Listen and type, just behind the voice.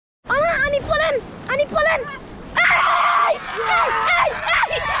And he pulling! And he pulling! Hey! Hey! Hey! Hey!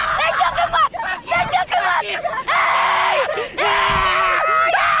 They took him up! They took him up! Hey!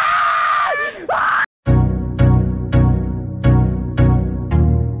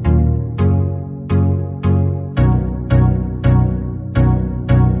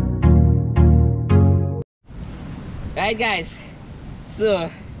 Right guys,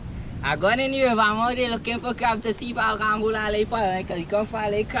 so I gone in the river. I'm out there looking for crab to see if I can hold a pile because you can't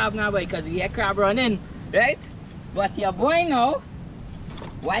find a crab now because you hear crab running, right? But your boy now,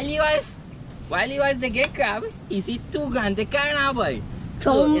 while he was to get crab, he see 2 grand to carry now, boy.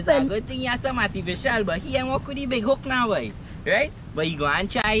 So it's a good thing he has some artificial, but he ain't walk with the big hook now, boy, right? But he go and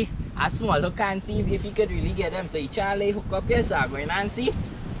try a small hook and see if he could really get them. So he try to hook up here, so I go in and see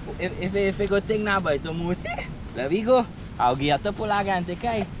if he good thing now, boy. So Moosey, there we go. I'll get to pull again to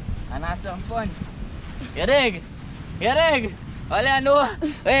kai and have some fun. You dig? You dig? All I know,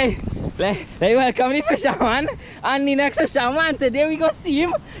 hey, let welcome the fisherman and the next fisherman. Today we go see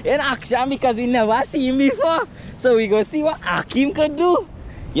him in action because we never see him before. So we go see what Akim could do.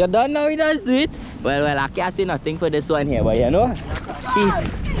 You don't know he does do it? Well, I can't say nothing for this one here, but you know.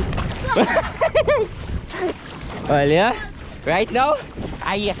 Well, yeah. Right now,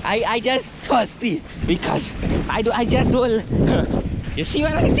 I just thirsty because I just don't. You see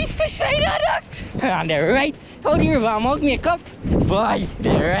when I see fish right there, and they're right how the river mouth make up, boy,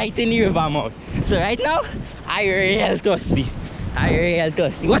 they're right in the river mouth. So right now, I real thirsty. I real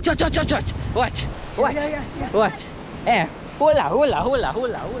thirsty. Watch. Eh, hola.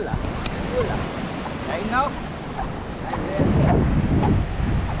 Right now.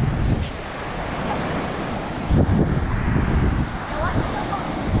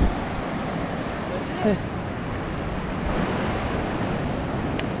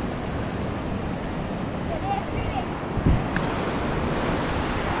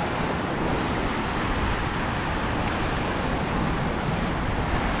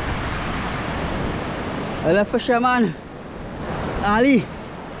 Hello fisherman Ali.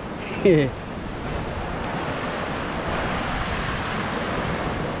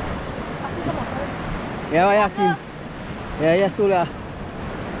 Ya yakin. Ya sudah.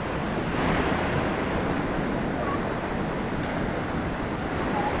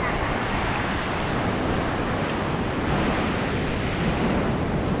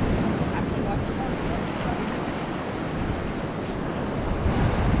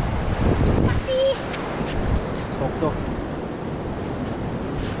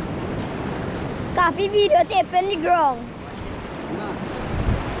 Kapi video tape in the ground.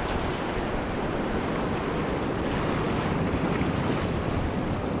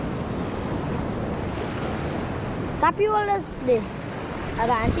 Kapi always there.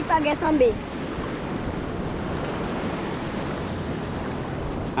 Agak si pakai sambil.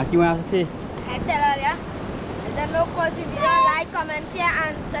 Aki mana sih? Tell ya. I don't know cause if you don't like, comment, share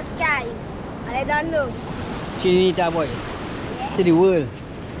and subscribe. I don't know. Trinidad boys. To the world.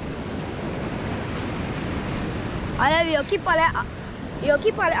 You keep all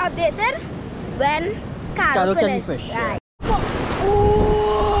it updated when Carl finish. Right.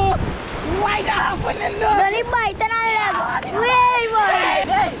 Oh, why that happening though? Don't bite and wait.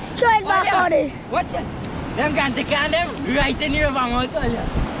 Show it back out there. Watch it. Them can't take them right in your mouth.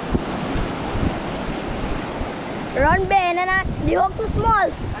 Run Ben and the hook too small.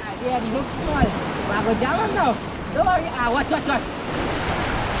 Yeah, the hook small. But go down now. Don't worry. Watch.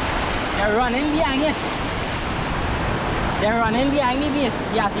 They're running behind it. They're running behind the base.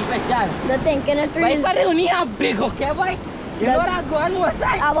 Yeah, the special. The thing can it real. But they only have big hook, okay, boy? You know that go on one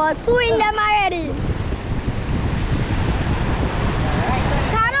side? About 2 in them already.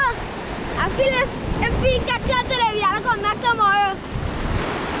 Caro, I feel if we catch you today, we have to come back tomorrow.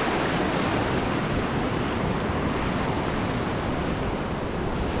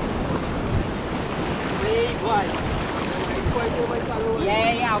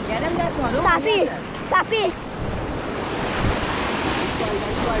 Yeah, I'll get him this one. Tapi.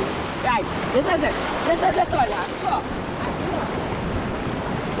 Right, this is it, Toya. Sure.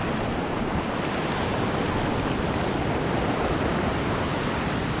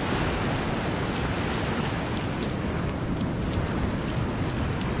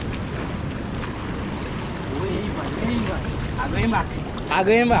 I'll go back.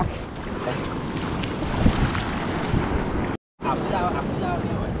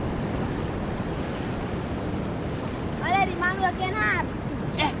 Already, man, working hard.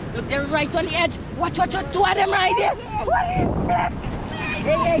 Look, they're right on the edge. Watch, 2 of them right there.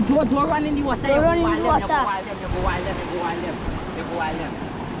 Hey, don't run in the water. Don't run in the water. You go wild them.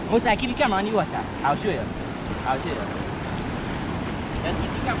 Most I keep the camera on the water. I'll show you. Just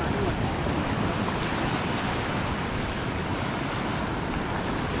keep the camera going.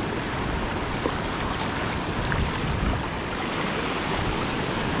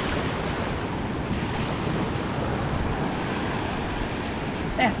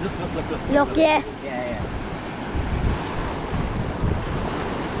 Look. Look, yeah. Yeah.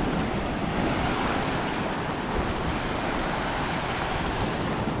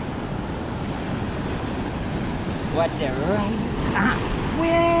 Watch it right. We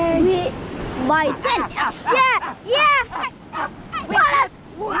by 10. Yeah.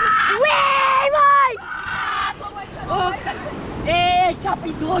 Way, boy. Oh, hey,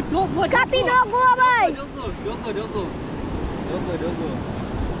 Kapi, don't go. Kapi, no go, boy. Don't go.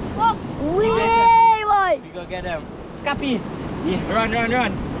 Way, boy. We go get them. Kapi, yeah, run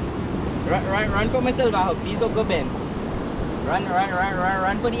for myself. I hope. Please don't go bend. Run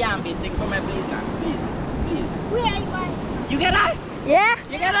for the armpit. Take for my place now, please. Where are you going? You get that? Yeah.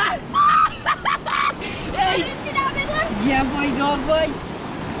 You get that? Hey. You see that big one? Yeah, boy, dog, boy.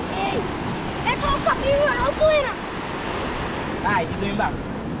 Hey. Let's go, Kapi. Run out to him. Alright, you're going back.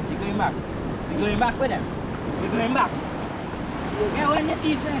 We're going back with them. We're going back. Yeah, we're in the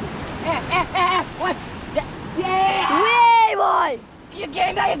seat, friend. What? Yeah! Way, boy. You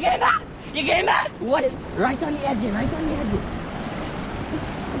getting that? What? Right on the edge.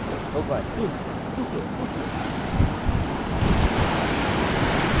 Oh God. Too close.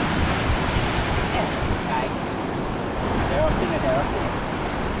 Alright. They're all singing.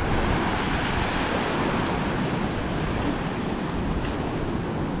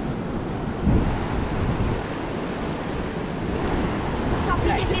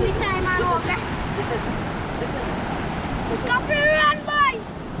 Kapi, give me time, man. Okay. Kapi, run, boy.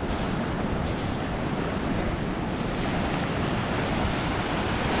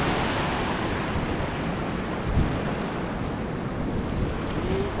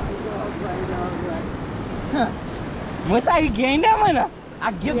 Must I gain them, man?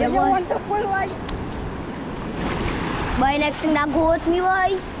 I give Yeah, them a boy. wonderful life. Boy, next thing that go with me,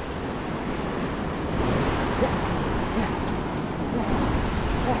 boy.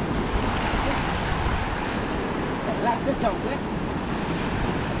 That's the jump, eh?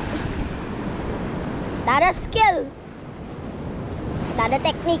 That is skill. That is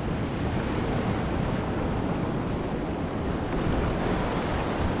technique.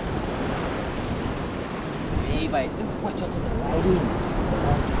 Hey, boy, watch out to the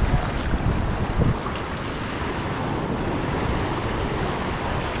riding.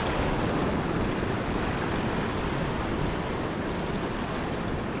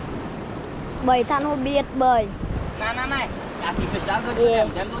 Boy, than no beat, boy. Nah. Artificial good for Yeah.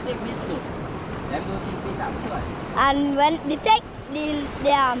 them. Them don't take meat so. Them don't take meat out. So And when they take the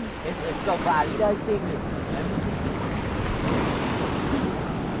it's so bad. He does take meat.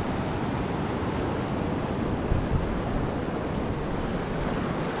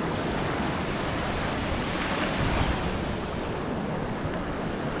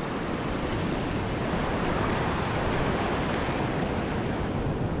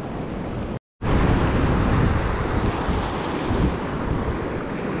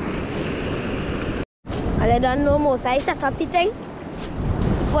 I don't know most I set up the thing.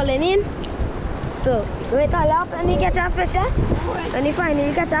 Pulling in. So wait all up and you catch a fish, eh? When you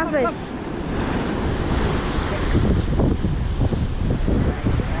finally catch a fish.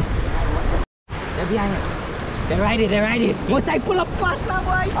 They're behind it. They're riding. Must I pull up fast now,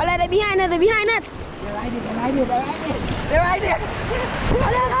 boy? Oh, they're behind it. They're riding. They're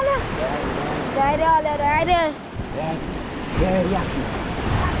riding. Yeah.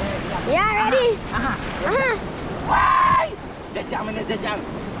 Yeah, ready? Why? They're jamming. Eh,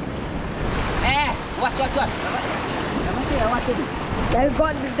 watch. Watch it. They're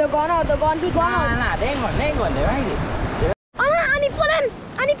gone out. They're gone out. Nah, they ain't going. They're riding. I need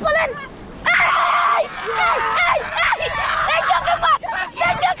pulling. Hey! They took him out.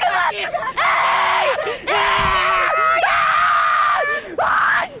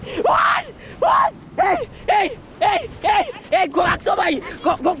 What? Hey, go back somebody.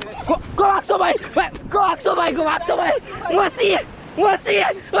 Go back somebody. Go back somebody. What's it? What here?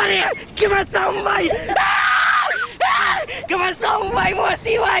 Give us somebody. Give us somebody. What's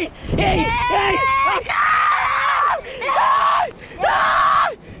it?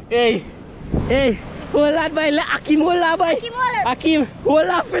 Hey. Hold on, boy. Akim, hold on, boy. Akim, hold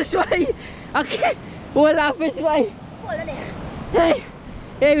on, fish, boy. Okay, hold on, fish, boy. Hey,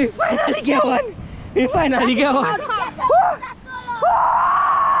 we finally get one.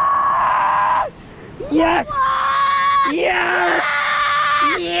 Yes!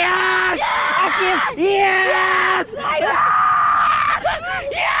 Akim, yes!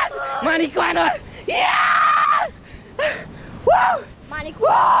 Yes! Maniquano! Yes! Woo!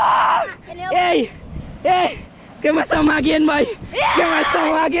 Wow! Hey! Hey! Come sama again, boy! Come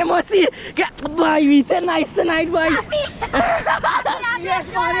sama again, Mosi! Boy, we did nice tonight, boy! Yes,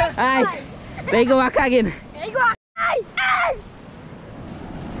 Mario. Hi! There you go, walk again. There you go. Hey!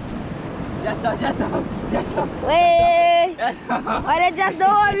 Just up. Wait! Just up. Alright, just do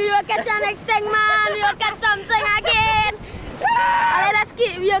it. We will catch the next thing, man. We will catch something again. Alright, let's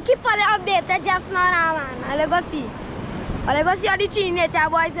keep all the updates just now, man. Let's go see. Let's go see how the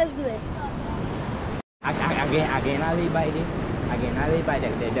Trinidad boys is doing. Again, I'll leave by it. Again, I'll leave by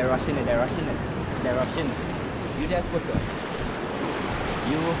it. They're rushing it. You just put on.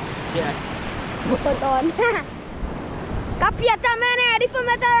 You just Put on. Capita, man. Ready for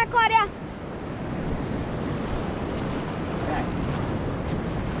me to record ya? right.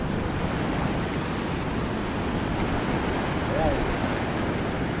 Right.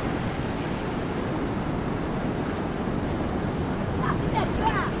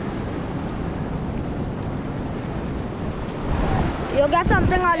 You got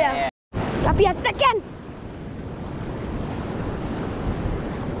something on there? Capita, second.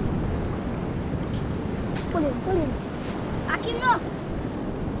 Pull in. Akin mo.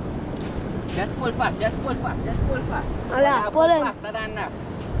 Just pull fast. Ala, pull in. Faster than that.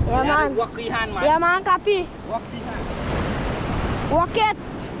 Yeah, man. Walk your hand, man. Yeah, man, Capi. Walk your hand. Walk it.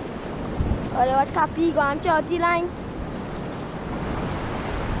 Olha, what Capi go on 30 line.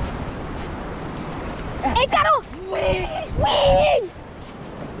 Hey, Caro! Wee!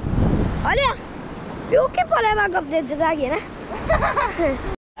 Olha! You keep on back up there again, eh?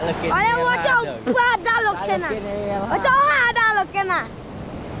 Olha, watch how bad that looking at. Watch how hard that looking at.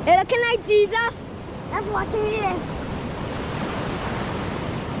 It looking like Jesus. That's what it is.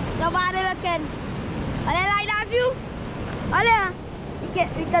 So bad it looking. Olha, like that view. Olha, we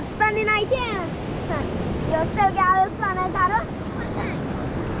can spend the night here. You still get a little fun, eh, Caro?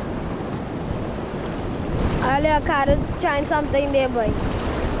 Olha, Caro trying something there, boy.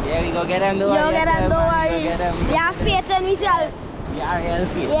 Yeah, we go get them, don't worry. You get them, don't worry. We have faith in myself. We are real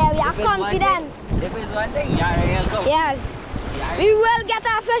fit. Yeah, we have confidence. If it's one thing, you are real good. Yes. We will get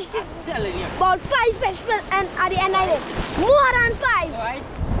our fish. Telling you. About 5 fish and at the end of it. More than 5.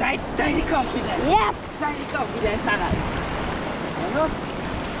 Alright? Tiny confidence. Yes. Tiny confidence, tonight. You know?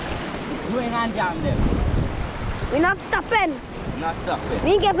 You ain't on jam them. We're not stopping. Not stopping.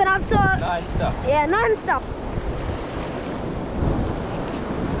 We give it up so. Non-stop. Yeah, non-stop.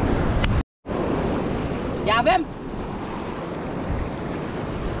 You have him?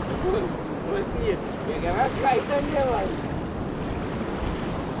 We'll see it. You're going to try to do it.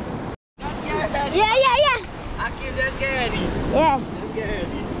 Yeah. I can just get ready. Yeah. Just get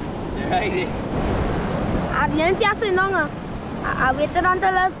ready. You're ready. I didn't see us in longer. I waited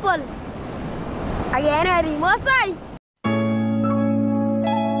until let's pull. I get ready. More side.